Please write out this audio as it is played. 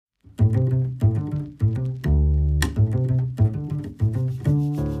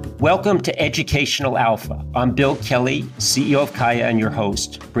Welcome to Educational Alpha. I'm Bill Kelly, CEO of Kaya and your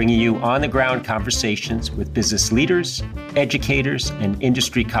host, bringing you on-the-ground conversations with business leaders, educators, and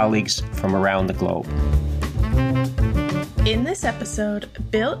industry colleagues from around the globe. In this episode,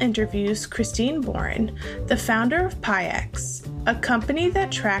 Bill interviews Christine Bourron, the founder of Pi-eX, a company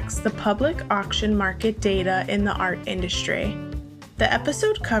that tracks the public auction market data in the art industry. The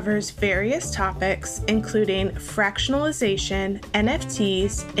episode covers various topics, including fractionalization,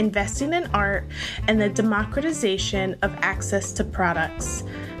 NFTs, investing in art, and the democratization of access to products.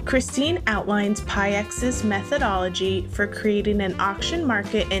 Christine outlines Pi-ex's methodology for creating an auction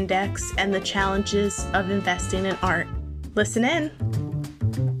market index and the challenges of investing in art. Listen in.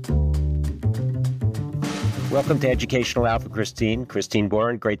 Welcome to Educational Alpha, Christine. Christine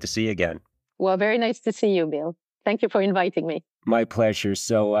Bourron, great to see you again. Well, very nice to see you, Bill. Thank you for inviting me. My pleasure.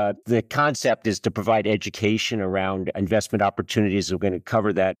 So the concept is to provide education around investment opportunities. We're going to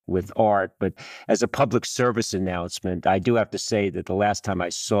cover that with art. But as a public service announcement, I do have to say that the last time I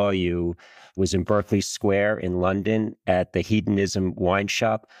saw you was in Berkeley Square in London at the Hedonism Wine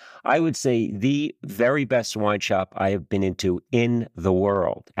Shop. I would say the very best wine shop I have been into in the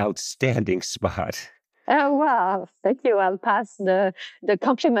world. Outstanding spot. Oh, wow. Thank you. I'll pass the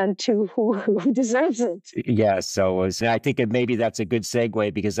compliment to who deserves it. Yeah, so I think maybe that's a good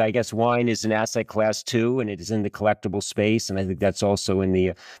segue because I guess wine is an asset class too, and it is in the collectible space, and I think that's also in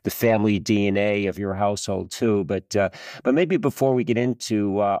the family DNA of your household too. But maybe before we get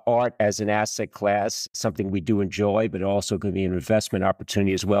into art as an asset class, something we do enjoy, but also could be an investment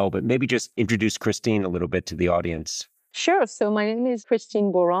opportunity as well. But maybe just introduce Christine a little bit to the audience. Sure. So my name is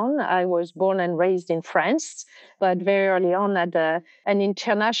Christine Bourron. I was born and raised in France, but very early on had an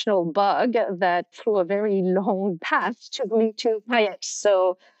international bug that threw a very long path took me to Pi-eX.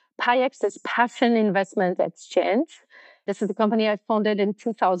 So Pi-eX is Passion Investment Exchange. This is a company I founded in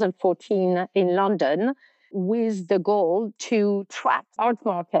 2014 in London with the goal to track art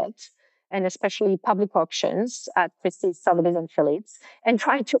markets and especially public auctions at Christie's, Sotheby's, and Phillips, and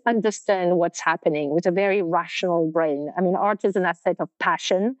try to understand what's happening with a very rational brain. I mean, art is an asset of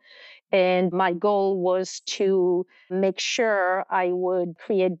passion, and my goal was to make sure I would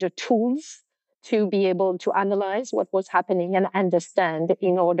create the tools to be able to analyze what was happening and understand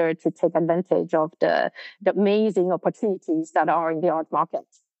in order to take advantage of the amazing opportunities that are in the art market.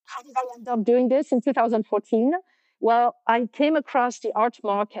 How did I end up doing this in 2014? Well, I came across the art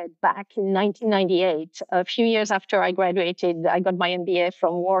market back in 1998. A few years after I graduated, I got my MBA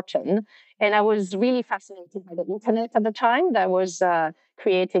from Wharton, and I was really fascinated by the internet at the time that was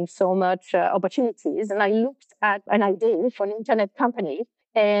creating so much opportunities. And I looked at an idea for an internet company,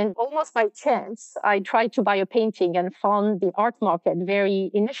 and almost by chance, I tried to buy a painting and found the art market very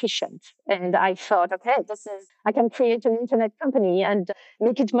inefficient. And I thought, okay, I can create an internet company and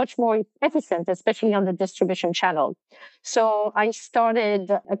make it much more efficient, especially on the distribution channel. So I started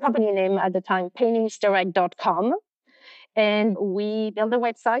a company name at the time, paintingsdirect.com. And we built a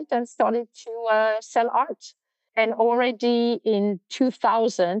website and started to sell art. And already in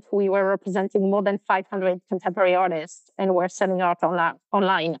 2000, we were representing more than 500 contemporary artists and were selling art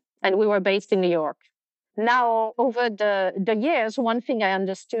online. And we were based in New York. Now, over the years, one thing I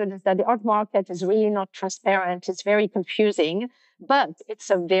understood is that the art market is really not transparent. It's very confusing, but it's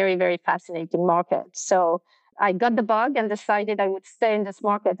a very, very fascinating market. So I got the bug and decided I would stay in this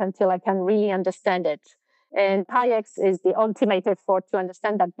market until I can really understand it. And Pi-eX is the ultimate effort to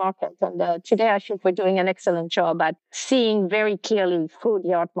understand that market. And today, I think we're doing an excellent job at seeing very clearly through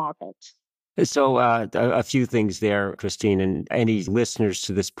the art market. So a few things there, Christine, and any listeners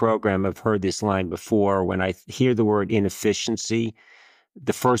to this program have heard this line before. When I hear the word inefficiency,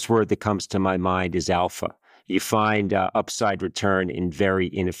 the first word that comes to my mind is alpha. You find upside return in very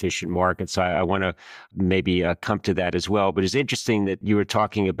inefficient markets. I want to maybe come to that as well. But it's interesting that you were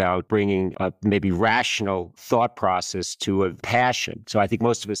talking about bringing a maybe rational thought process to a passion. So I think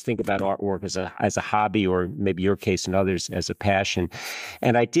most of us think about artwork as a hobby, or maybe your case and others as a passion.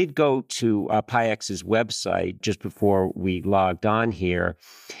 And I did go to Pi-ex's website just before we logged on here.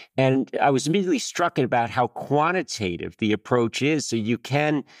 And I was immediately struck about how quantitative the approach is. So you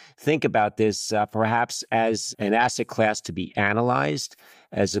can think about this perhaps as an asset class to be analyzed,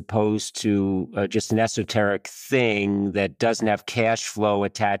 as opposed to just an esoteric thing that doesn't have cash flow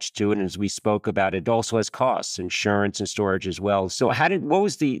attached to it. And as we spoke about, it also has costs, insurance and storage as well. So what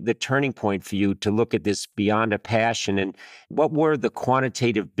was the turning point for you to look at this beyond a passion? And what were the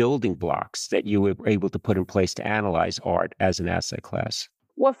quantitative building blocks that you were able to put in place to analyze art as an asset class?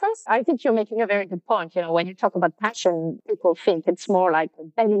 Well, first, I think you're making a very good point. You know, when you talk about passion, people think it's more like a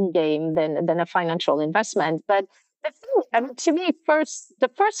betting game than a financial investment. But To me, the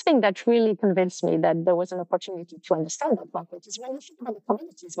first thing that really convinced me that there was an opportunity to understand that market is when you think about the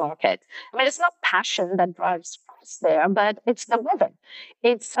commodities market. I mean, it's not passion that drives price there, but it's the weather.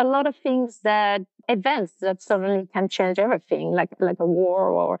 It's a lot of things events that suddenly can change everything, like a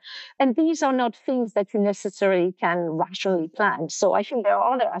war and these are not things that you necessarily can rationally plan. So I think there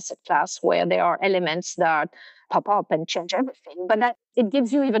are other asset class where there are elements that pop up and change everything. But it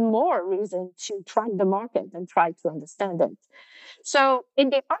gives you even more reason to track the market and try to understand it. So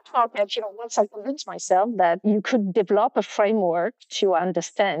in the art market, once I convinced myself that you could develop a framework to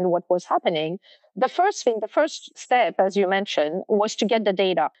understand what was happening, the first step, as you mentioned, was to get the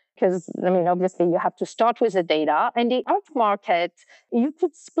data. Because, I mean, obviously you have to start with the data. And the art market, you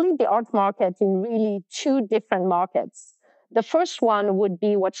could split the art market in really two different markets. The first one would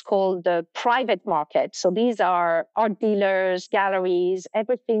be what's called the private market. So these are art dealers, galleries,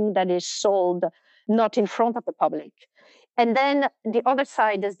 everything that is sold not in front of the public. And then the other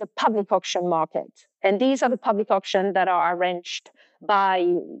side is the public auction market. And these are the public auctions that are arranged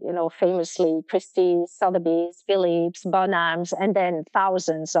by, famously Christie, Sotheby's, Phillips, Bonhams, and then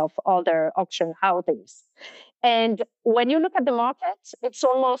thousands of other auction houses. And when you look at the market, it's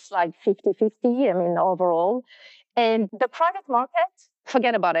almost like 50-50, I mean, overall. And the private market,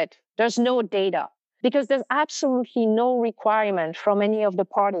 forget about it. There's no data because there's absolutely no requirement from any of the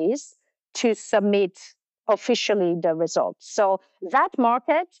parties to submit officially the results. So that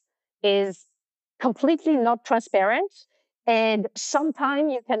market is completely not transparent. And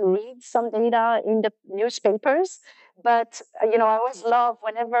sometimes you can read some data in the newspapers, but I always love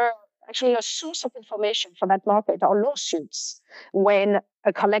whenever actually a source of information for that market are lawsuits when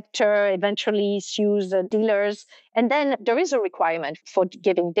a collector eventually sues dealers. And then there is a requirement for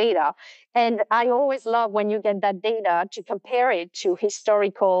giving data. And I always love when you get that data to compare it to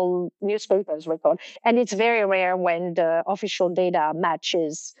historical newspapers record. And it's very rare when the official data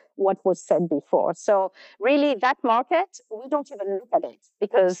matches what was said before. So really that market, we don't even look at it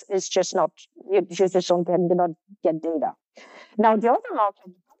because it's just not, you just do not get data. Now, the other market,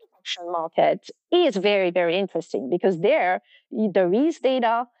 the public auction market, is very, very interesting because there is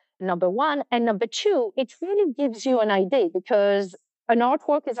data, number one. And number two, it really gives you an idea because an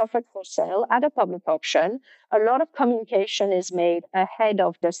artwork is offered for sale at a public auction. A lot of communication is made ahead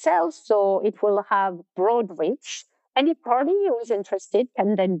of the sale, so it will have broad reach. Any party who is interested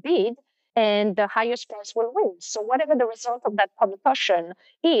can then bid and the highest price will win. So whatever the result of that public auction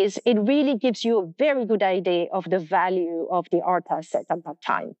is, it really gives you a very good idea of the value of the art asset at that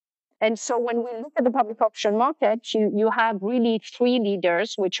time. And so when we look at the public auction market, you have really three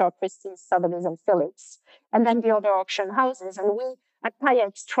leaders, which are Christie, Sotheby's, and Phillips, and then the other auction houses. And we at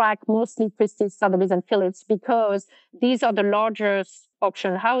Pi-eX track mostly Christie, Sotheby's, and Phillips because these are the largest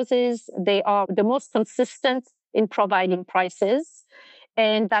auction houses. They are the most consistent in providing prices.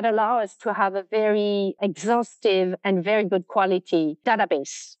 And that allows us to have a very exhaustive and very good quality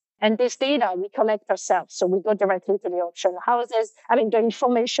database. And this data we collect ourselves. So we go directly to the auction houses, the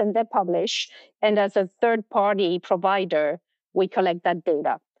information they publish. And as a third party provider, we collect that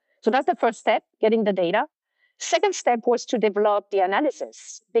data. So that's the first step, getting the data. Second step was to develop the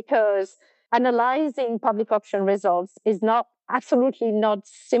analysis because analyzing public auction results is absolutely not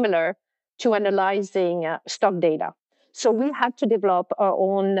similar to analyzing stock data. So we had to develop our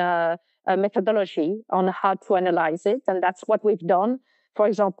own methodology on how to analyze it. And that's what we've done, for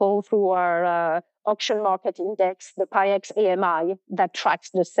example, through our auction market index, the Pi-eX AMI, that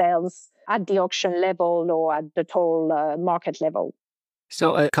tracks the sales at the auction level or at the total market level.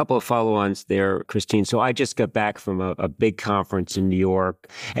 So a couple of follow-ons there, Christine. So I just got back from a big conference in New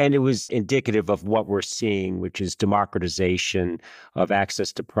York, and it was indicative of what we're seeing, which is democratization of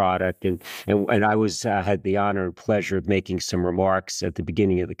access to product. And I had the honor and pleasure of making some remarks at the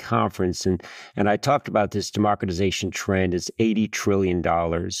beginning of the conference. And I talked about this democratization trend as $80 trillion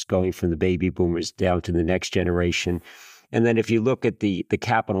going from the baby boomers down to the next generation. And then if you look at the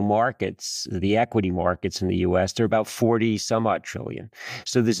capital markets, the equity markets in the U.S., they're about 40 some odd trillion.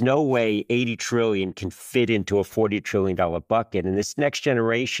 So there's no way 80 trillion can fit into a $40 trillion bucket. And this next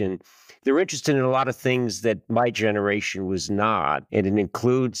generation, they're interested in a lot of things that my generation was not. And it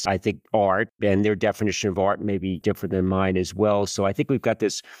includes, I think, art, and their definition of art may be different than mine as well. So I think we've got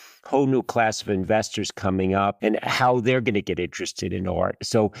this whole new class of investors coming up and how they're going to get interested in art.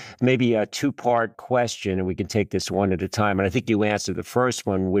 So maybe a two-part question, and we can take this one at a time. And I think you answered the first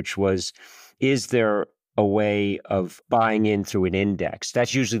one, which was, is there a way of buying in through an index?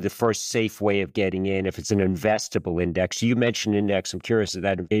 That's usually the first safe way of getting in if it's an investable index. You mentioned index. I'm curious if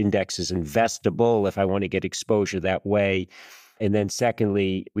that index is investable, if I want to get exposure that way. And then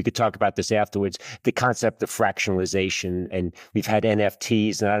secondly, we could talk about this afterwards, the concept of fractionalization. And we've had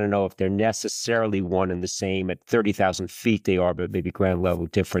NFTs, and I don't know if they're necessarily one and the same. At 30,000 feet they are, but maybe ground level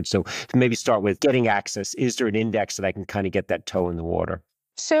different. So maybe start with getting access. Is there an index that I can kind of get that toe in the water?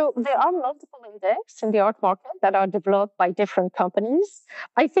 So there are multiple indexes in the art market that are developed by different companies.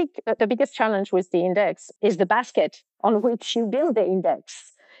 I think the biggest challenge with the index is the basket on which you build the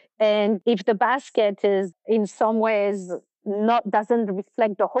index. And if the basket is in some ways not doesn't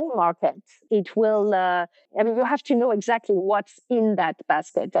reflect the whole market, it will. You have to know exactly what's in that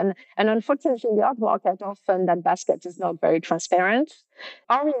basket, and unfortunately, in the art market, often that basket is not very transparent.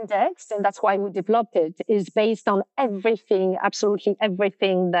 Our index, and that's why we developed it, is based on everything, absolutely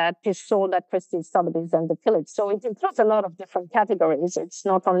everything that is sold at Christie's, Sotheby's, and the Phillips. So it includes a lot of different categories. It's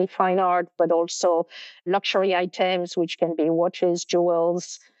not only fine art, but also luxury items, which can be watches,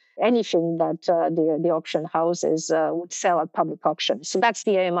 jewels, anything that the auction houses would sell at public auctions. So that's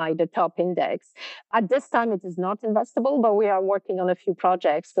the AMI, the top index. At this time, it is not investable, but we are working on a few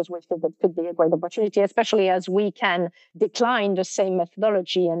projects because we think it could be a great opportunity, especially as we can decline the same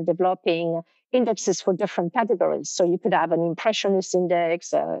methodology and developing indexes for different categories. So you could have an impressionist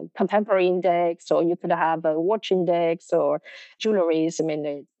index, a contemporary index, or you could have a watch index or jewelries. I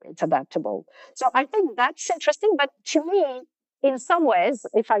mean, it's adaptable. So I think that's interesting. But to me, in some ways,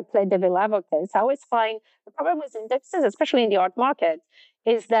 if I play devil advocate, I always find the problem with indexes, especially in the art market,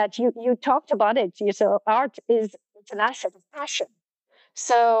 is that you talked about it. So art it's an asset of passion.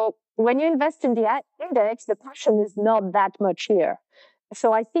 So when you invest in the index, the passion is not that much here.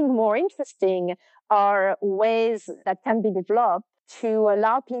 So I think more interesting are ways that can be developed to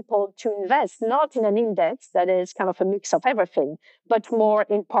allow people to invest not in an index that is kind of a mix of everything, but more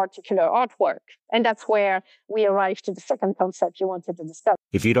in particular artwork. And that's where we arrived to the second concept you wanted to discuss.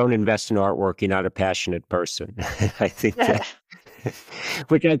 If you don't invest in artwork, you're not a passionate person. I think that,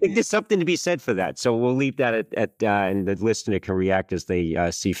 which I think there's something to be said for that. So we'll leave that and the listener can react as they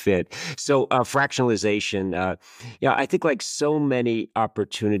see fit. So fractionalization, I think like so many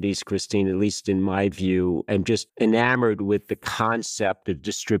opportunities, Christine, at least in my view, I'm just enamored with the concept of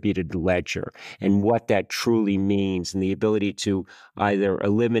distributed ledger and what that truly means and the ability to either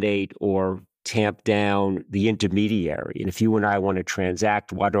eliminate or tamp down the intermediary. And if you and I want to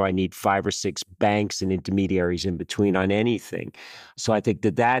transact, why do I need 5 or 6 banks and intermediaries in between on anything? So I think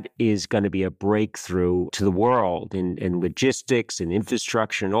that is going to be a breakthrough to the world in logistics and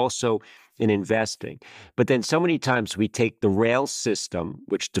infrastructure and also in investing. But then so many times we take the Rails system,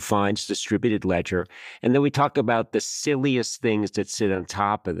 which defines distributed ledger, and then we talk about the silliest things that sit on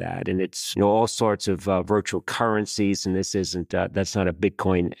top of that. And it's all sorts of virtual currencies. And this isn't, that's not a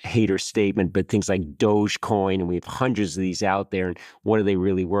Bitcoin hater statement, but things like Dogecoin. And we have hundreds of these out there. And what are they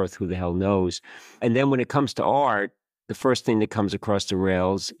really worth? Who the hell knows? And then when it comes to art, the first thing that comes across the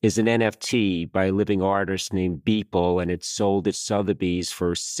rails is an NFT by a living artist named Beeple, and it's sold at Sotheby's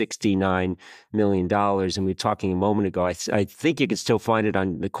for $69 million. And we were talking a moment ago, I think you can still find it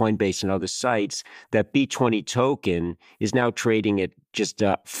on the Coinbase and other sites, that B20 token is now trading at just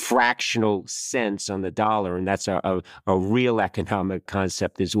a fractional cents on the dollar. And that's a real economic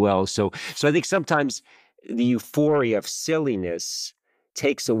concept as well. So I think sometimes the euphoria of silliness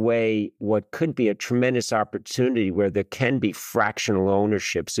takes away what could be a tremendous opportunity where there can be fractional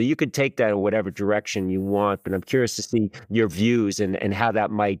ownership. So you could take that in whatever direction you want, but I'm curious to see your views and how that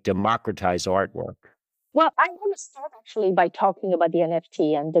might democratize artwork. Well, I want to start actually by talking about the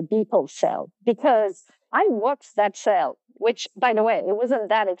NFT and the Beeple sale, because I watched that sale, which, by the way, it wasn't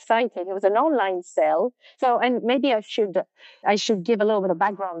that exciting. It was an online sale. So, and maybe I should give a little bit of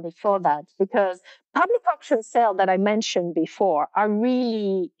background before that, because public auction sale that I mentioned before are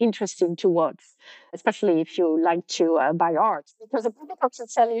really interesting to watch, especially if you like to buy art, because a public auction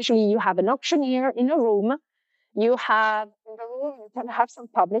sale, usually you have an auctioneer in a room. You have in the room, you can have some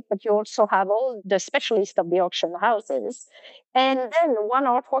public, but you also have all the specialists of the auction houses. And then one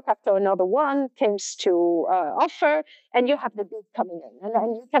artwork after another one comes to offer, and you have the bid coming in.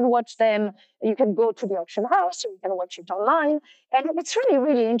 And you can watch them. You can go to the auction house, or you can watch it online. And it's really,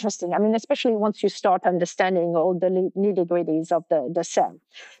 really interesting. I mean, especially once you start understanding all the nitty-gritties of the sale.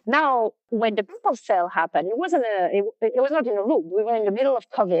 Now, when the Beeple sale happened, it was not in a room. We were in the middle of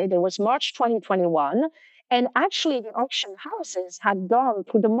COVID. It was March 2021. And actually, the auction houses had gone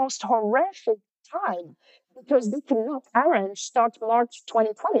through the most horrific time because they could not arrange start March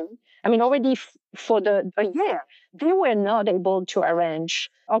 2020. I mean, already for a year, they were not able to arrange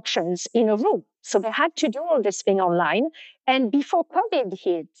auctions in a room. So they had to do all this thing online. And before COVID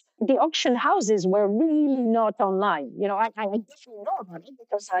hit, the auction houses were really not online. I definitely know about it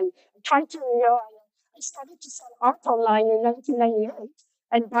because I tried to, I started to sell art online in 1998.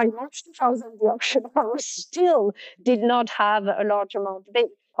 And by March 2000, the auction house still did not have a large amount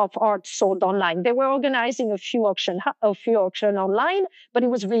of art sold online. They were organizing a few auction online, but it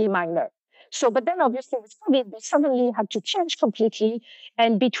was really minor. So, but then obviously with COVID, they suddenly had to change completely.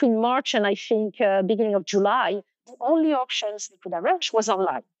 And between March and I think beginning of July, the only auctions they could arrange was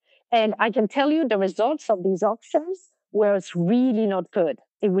online. And I can tell you the results of these auctions was really not good.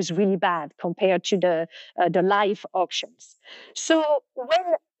 It was really bad compared to the live auctions. So when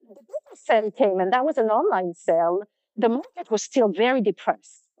the bigger sale came, and that was an online sale, the market was still very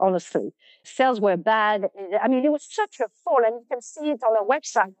depressed, honestly. Sales were bad. I mean, it was such a fall, and you can see it on a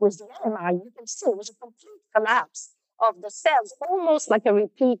website with the MI. You can see it was a complete collapse of the sales, almost like a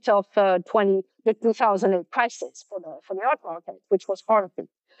repeat of the 2008 crisis for the art market, which was horrific.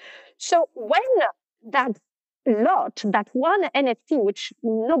 So when that that one NFT, which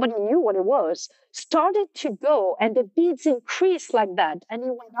nobody knew what it was, started to go and the bids increased like that, and it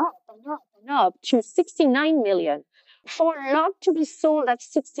went up and up and up to 69 million. For a lot to be sold at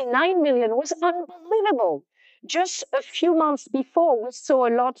 69 million was unbelievable. Just a few months before, we saw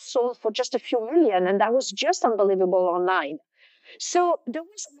a lot sold for just a few million, and that was just unbelievable online. So there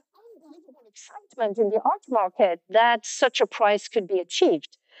was an unbelievable excitement in the art market that such a price could be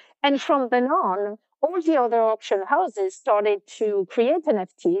achieved. And from then on, all the other auction houses started to create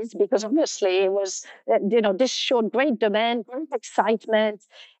NFTs because obviously it was, this showed great demand, great excitement.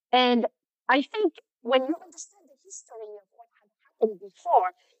 And I think when you understand the history of what had happened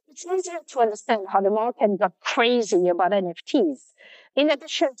before, it's easier to understand how the market got crazy about NFTs. In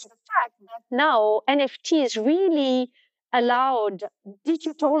addition to the fact that now NFTs really allowed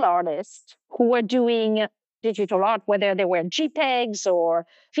digital artists who were doing digital art, whether they were JPEGs or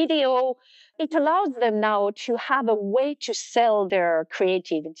video, it allows them now to have a way to sell their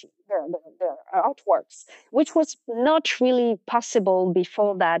creativity, their artworks, which was not really possible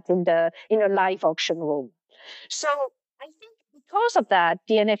before that in a live auction room. So I think because of that,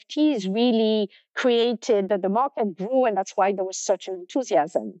 the NFTs really created the market grew, and that's why there was such an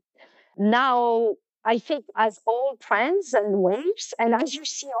enthusiasm. Now, I think as all trends and waves, and as you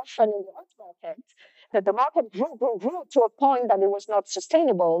see often in the art market, that the market grew to a point that it was not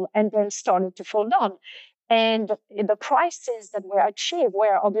sustainable and then started to fall down. And the prices that were achieved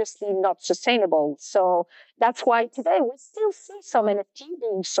were obviously not sustainable. So that's why today we still see some NFT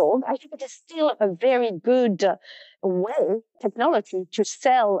being sold. I think it is still a very good technology to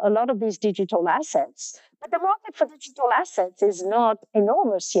sell a lot of these digital assets. But the market for digital assets is not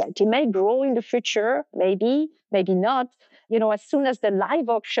enormous yet. It may grow in the future, maybe not. As soon as the live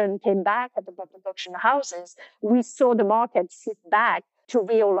auction came back at the public auction houses, we saw the market sit back to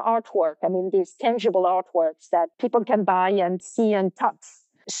real artwork. I mean, these tangible artworks that people can buy and see and touch.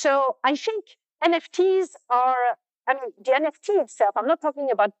 So I think NFTs the NFT itself, I'm not talking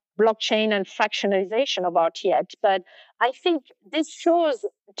about blockchain and fractionalization of art yet, but I think this shows,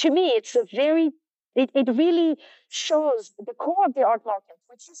 to me, it really shows the core of the art market,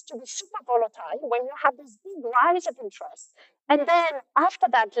 which is to be super volatile when you have this big rise of interest. And then after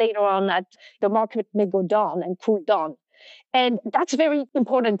that, later on, the market may go down and cool down. And that's very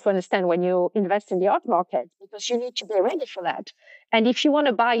important to understand when you invest in the art market, because you need to be ready for that. And if you want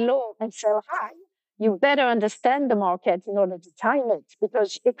to buy low and sell high, you better understand the market in order to time it,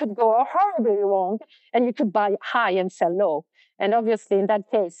 because it could go horribly wrong and you could buy high and sell low. And obviously, in that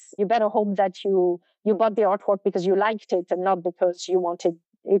case, you better hope that you bought the artwork because you liked it and not because you wanted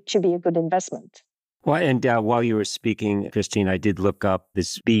it to be a good investment. Well, and while you were speaking, Christine, I did look up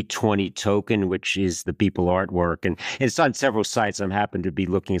this B20 token, which is the Beeple artwork. And it's on several sites. I'm happen to be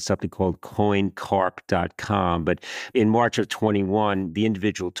looking at something called coincarp.com. But in March of 21, the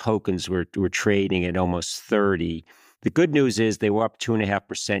individual tokens were trading at almost 30. The good news is they were up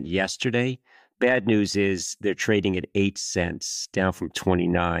 2.5% yesterday. Bad news is they're trading at 8 cents, down from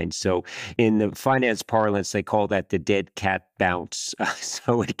 29. So in the finance parlance, they call that the dead cat bounce.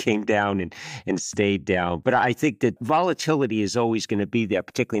 So it came down and stayed down. But I think that volatility is always going to be there,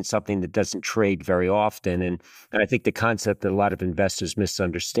 particularly in something that doesn't trade very often. And I think the concept that a lot of investors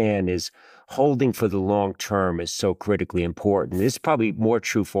misunderstand is holding for the long term is so critically important. This is probably more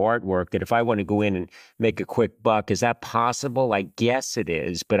true for artwork, that if I want to go in and make a quick buck, is that possible? I guess it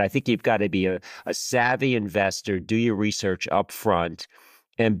is, but I think you've got to be a savvy investor, do your research up front,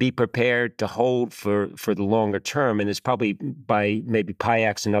 and be prepared to hold for the longer term. And there's probably, by maybe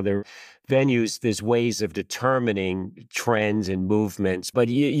Pi-eX and other venues, there's ways of determining trends and movements. But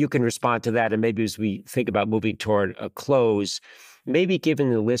you can respond to that. And maybe as we think about moving toward a close, maybe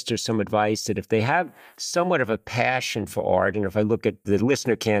giving the listener some advice that if they have somewhat of a passion for art, and if I look at the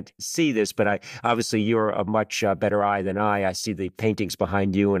listener can't see this, but obviously you're a much better eye than I. I see the paintings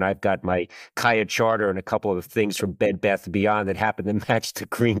behind you, and I've got my Kaya Charter and a couple of things from Bed Bath & Beyond that happen to match the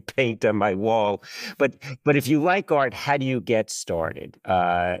green paint on my wall. But if you like art, how do you get started?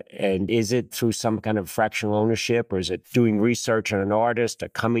 And is it through some kind of fractional ownership, or is it doing research on an artist, or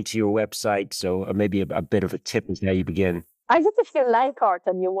coming to your website? So maybe a bit of a tip is how you begin. I think if you like art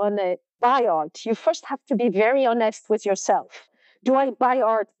and you want to buy art, you first have to be very honest with yourself. Do I buy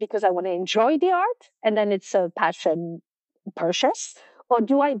art because I want to enjoy the art and then it's a passion purchase? Or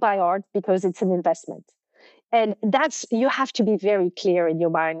do I buy art because it's an investment? And you have to be very clear in your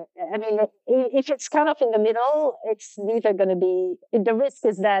mind. I mean, if it's kind of in the middle, it's neither going to be, the risk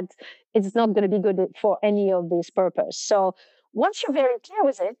is that it's not going to be good for any of these purpose. So once you're very clear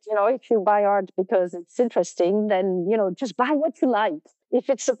with it, if you buy art because it's interesting, then, just buy what you like. If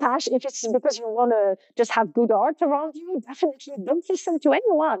it's a passion, if it's because you want to just have good art around you, definitely don't listen to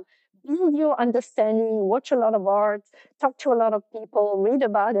anyone. Build your understanding, watch a lot of art, talk to a lot of people, read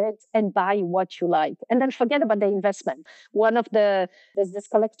about it, and buy what you like. And then forget about the investment. There's this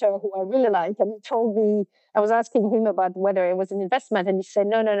collector who I really like, and he told me, I was asking him about whether it was an investment, and he said,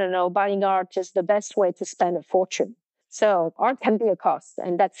 no, buying art is the best way to spend a fortune. So art can be a cost,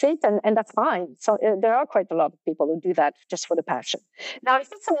 and that's it, and that's fine. So there are quite a lot of people who do that just for the passion. Now, if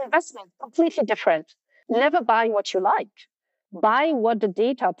it's an investment, completely different. Never buy what you like. Buy what the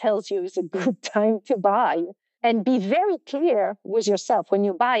data tells you is a good time to buy, and be very clear with yourself when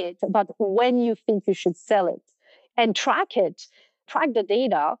you buy it about when you think you should sell it, and track it. Track the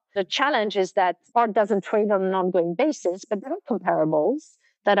data. The challenge is that art doesn't trade on an ongoing basis, but there are comparables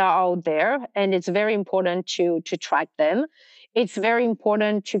that are out there, and it's very important to track them. It's very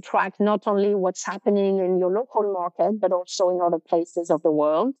important to track not only what's happening in your local market, but also in other places of the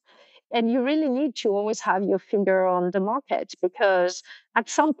world. And you really need to always have your finger on the market, because at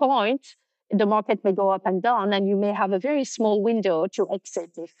some point, the market may go up and down, and you may have a very small window to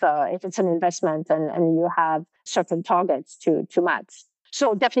exit if it's an investment and you have certain targets to match.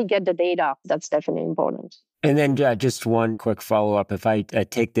 So definitely get the data. That's definitely important. And then just one quick follow-up. If I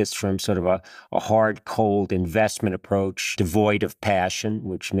take this from sort of a hard, cold investment approach, devoid of passion,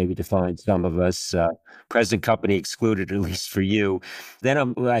 which maybe defines some of us, present company excluded, at least for you,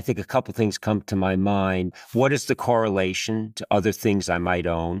 then I think a couple things come to my mind. What is the correlation to other things I might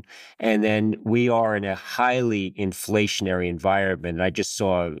own? And then we are in a highly inflationary environment. And I just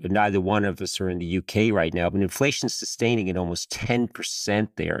saw neither one of us are in the UK right now, but inflation is sustaining at almost 10%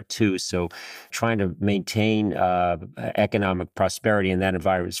 there too. So trying to maintain economic prosperity in that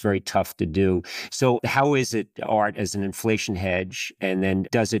environment is very tough to do. So how is it art as an inflation hedge? And then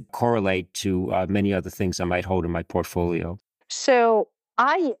does it correlate to many other things I might hold in my portfolio? So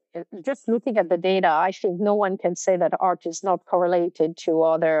just looking at the data, I think no one can say that art is not correlated to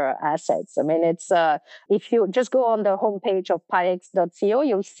other assets. I mean, it's if you just go on the homepage of Pi-eX.co,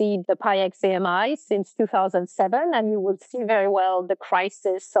 you'll see the Pi-eX AMI since 2007, and you will see very well the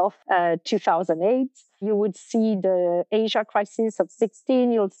crisis of 2008. You would see the Asia crisis of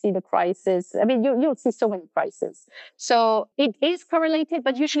 16. You'll see the crisis. I mean, you'll see so many crises. So it is correlated,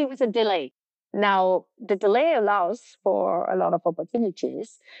 but usually with a delay. Now, the delay allows for a lot of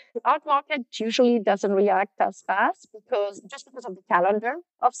opportunities. The art market usually doesn't react as fast because of the calendar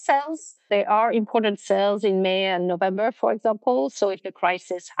of sales. There are important sales in May and November, for example. So if the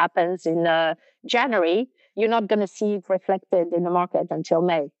crisis happens in January, you're not going to see it reflected in the market until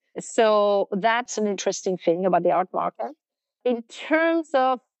May. So that's an interesting thing about the art market. In terms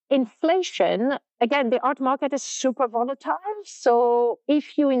of inflation, again, the art market is super volatile. So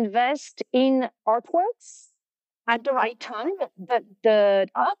if you invest in artworks at the right time, the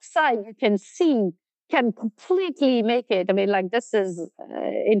upside you can see can completely make it. I mean, like this is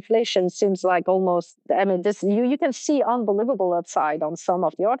inflation seems like almost, I mean, this you can see unbelievable upside on some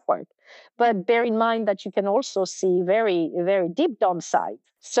of the artwork, but bear in mind that you can also see very, very deep downside.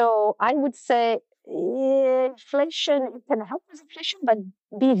 So I would say inflation, it can help with inflation, but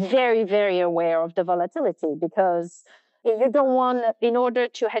be very, very aware of the volatility, because you don't want, in order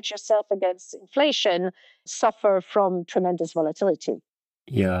to hedge yourself against inflation, suffer from tremendous volatility.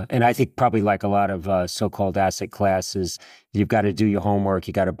 Yeah. And I think probably like a lot of so-called asset classes, You've got to do your homework.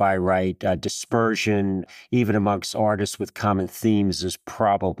 You got to buy right. Dispersion, even amongst artists with common themes, is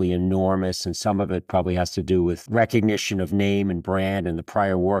probably enormous. And some of it probably has to do with recognition of name and brand and the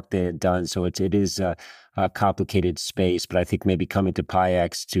prior work they had done. So it is a complicated space, but I think maybe coming to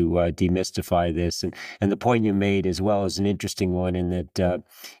Pi-eX to demystify this. And the point you made as well is an interesting one in that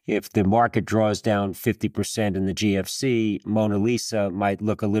if the market draws down 50% in the GFC, Mona Lisa might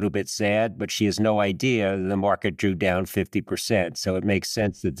look a little bit sad, but she has no idea the market drew down 50%. So it makes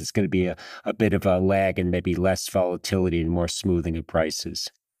sense that there's going to be a bit of a lag and maybe less volatility and more smoothing of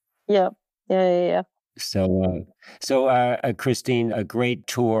prices. Yeah. So, Christine, a great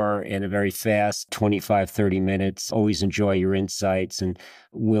tour in a very fast 25, 30 minutes. Always enjoy your insights, and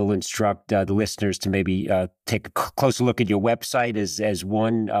we'll instruct the listeners to maybe take a closer look at your website as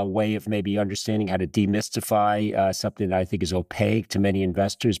one way of maybe understanding how to demystify something that I think is opaque to many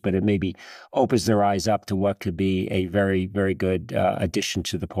investors, but it maybe opens their eyes up to what could be a very, very good addition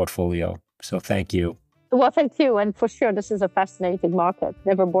to the portfolio. So thank you. Well, thank you. And for sure, this is a fascinating market,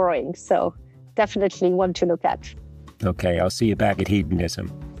 never boring. So definitely one to look at. Okay, I'll see you back at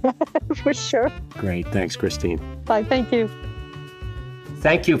Hedonism. For sure. Great. Thanks, Christine. Bye. Thank you.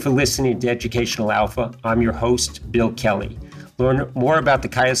 Thank you for listening to Educational Alpha. I'm your host, Bill Kelly. Learn more about the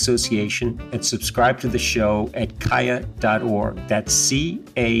Kaya Association and subscribe to the show at kaya.org. That's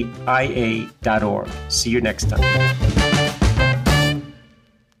CAIA.org. See you next time.